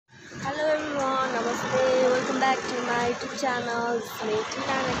back to my YouTube channel. म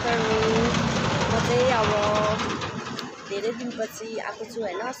चाहिँ अब धेरै दिनपछि आएको छु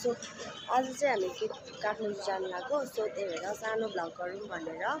हैन। सो आज चाहिँ हामी काठमाडौँ जान लाग्यो। सो त्यही भएर सानो भ्लग गरौँ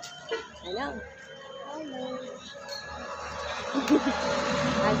भनेर हैन।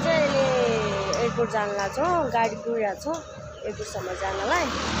 हामी चाहिँ अहिले एयरपोर्ट जान लाग्छौँ। गाडी कुरिरहेको छौँ एयरपोर्टसम्म जानलाई।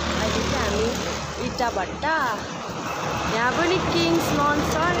 अहिले चाहिँ हामी इटाभट्टा यहाँ पनि किङ्स लन्च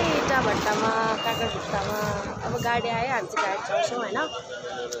छ नि इटाभट्टामा काकरभिट्टामा। अब गाडी आयो हामी चाहिँ गाडी चढ्छौँ हैन।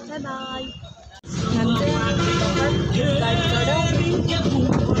 Bye bye. हामी चाहिँ गाडी चढ्यौँ।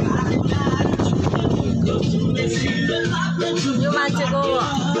 यो मान्छेको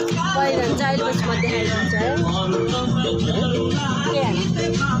पहिरन चाहिँ अहिले पछि म देखाइदिन्छु है।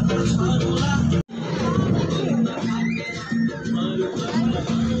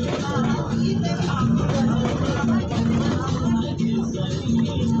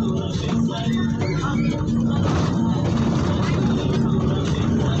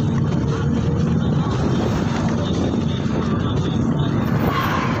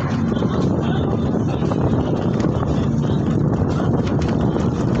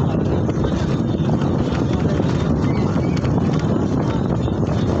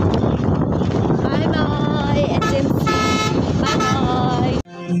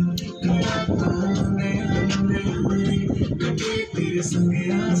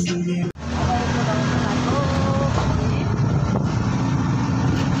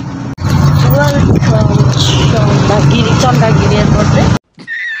 चन्द्रगिरी एयरपोर्ट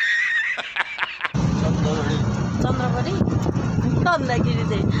चन्द्रगिरी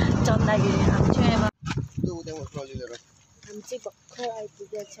चन्द्रगिरी हामी चाहिँ भर्खर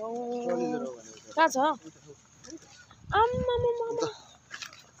आइपुगेका छौँ। कहाँ छ आम्मा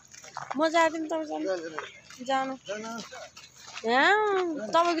म जाँदिनँ तपाईँ जानु यहाँ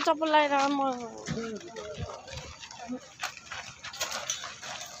तपाईँको चप्पल लगाएर म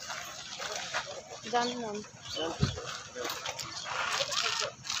जानु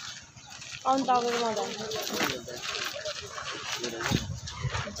आउनु तपाईँको म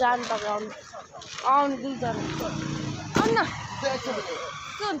जानु तपाईँ आउनु दुईजना आउनु न के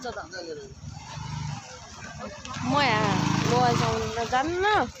हुन्छ त म यहाँ लोएसम्म जान्न।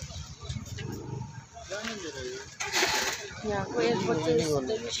 यहाँको एयरपोर्ट चाहिँ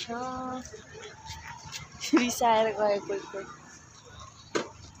रिसाएर गयो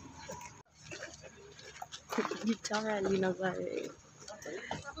कोही बिचरा लिन गए।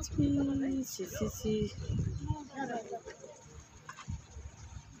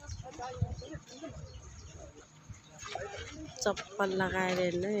 चप्पल लगाएर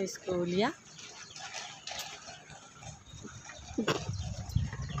हेर्नु यसको उलिया।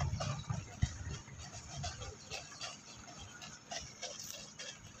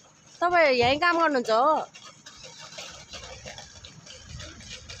 तपाईँ यहीँ काम गर्नुहुन्छ हो?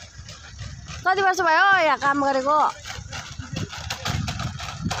 कति वर्ष भयो यहाँ काम गरेको?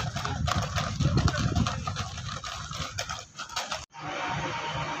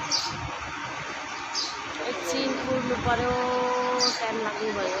 एकछिन कुर्नु पर्यो, टाइम लाग्नु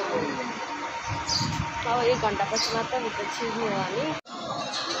भयो। अब 1 घन्टापछि मात्र भित्र छिर्ने हो हामी।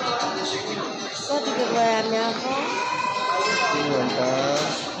 कतिखेर भयो हामी आएको?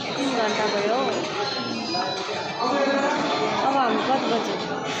 3 घन्टा भयो। अब हामी कति बजे?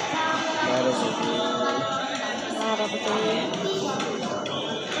 12 बजे।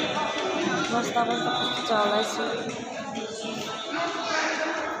 बस्दा कस्तो चलाइछु।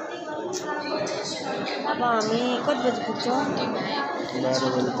 अब हामी कति बजे पुग्छौँ?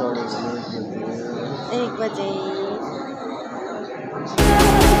 1 बजे।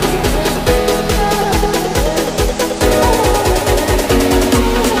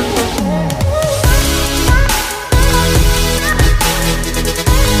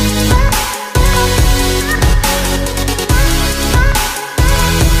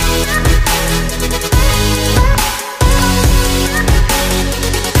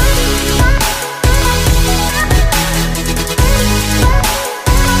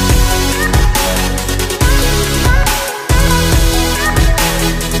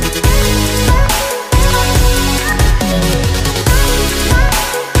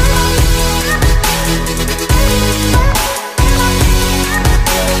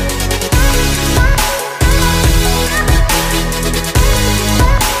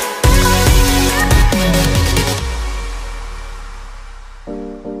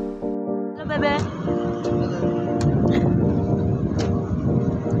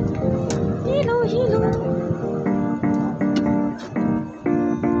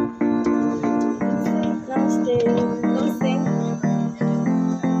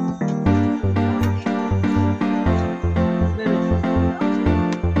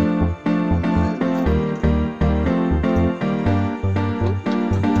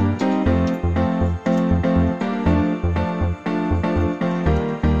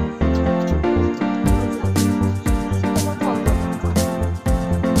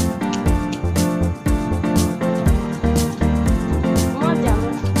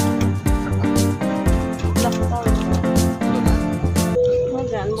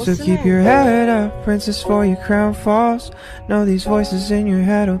 So keep your head up, princess, for your crown falls. Know these voices in your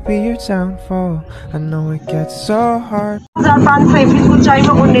head will be your downfall. I know it gets so hard. 1500 फिटको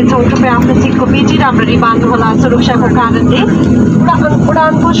उचाइमा उड्नेछौँ। कृपया आफ्नो सिटको पेटी राम्ररी बाँध्नुहोला सुरक्षाको कारणले।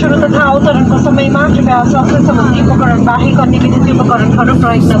 उडानको सुरु तथा अवतरणको समयमा कृपया स्वास्थ्य सम्बन्धी उपकरण बाहेक अन्य विद्युतीय उपकरणहरू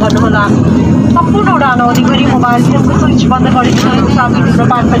प्रयोग नगर्नुहोला। सम्पूर्ण उडान अवधिभरि मोबाइल फोनको स्विच बन्द गरिदिनुहोस् साथै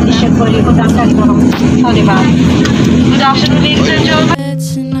धूम्रपान पनि निषेध गरिएको जानकारी गराउनु। धन्यवाद। Good afternoon, ladies and gentlemen.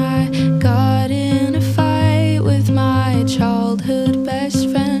 Got in a fight with my childhood best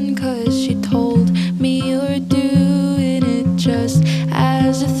friend 'cause she told me you're doing it just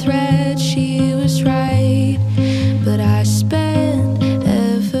as a threat. She was right, but I spent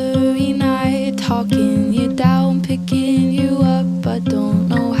every night talking you down, picking you up. I don't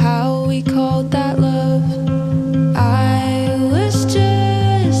know how we called that love. I was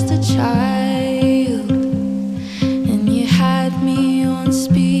just a child and you had me on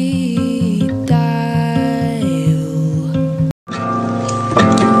speed dial.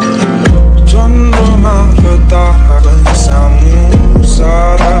 चन्द्रमा र तारा सामु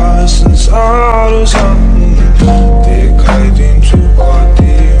सारा संसार सामु देखाइदिन्छु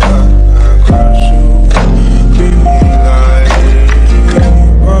कति माया गर्छु तिमीलाई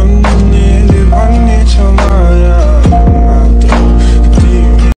भन्नेले भन्ने छ माया मात्र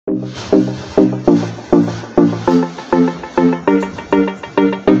तिमी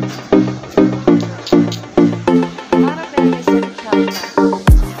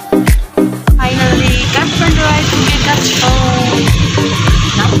Finally, Kathmandu आइपुगेका छौँ।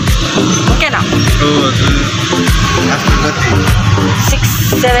 Okay now.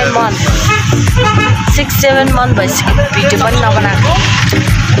 6-7 months. 6-7 months भइसक्यो भिडियो पनि नबनाएको।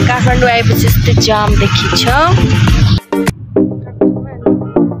 काठमाडौँ आएपछि यस्तो जाम देखिन्छ।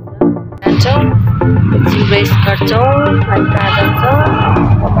 जान्छौँ, रेस्ट गर्छौँ, अनि कहाँ जान्छौँ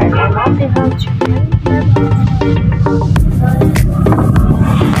तपाईँहरूलाई म देखाउँछु।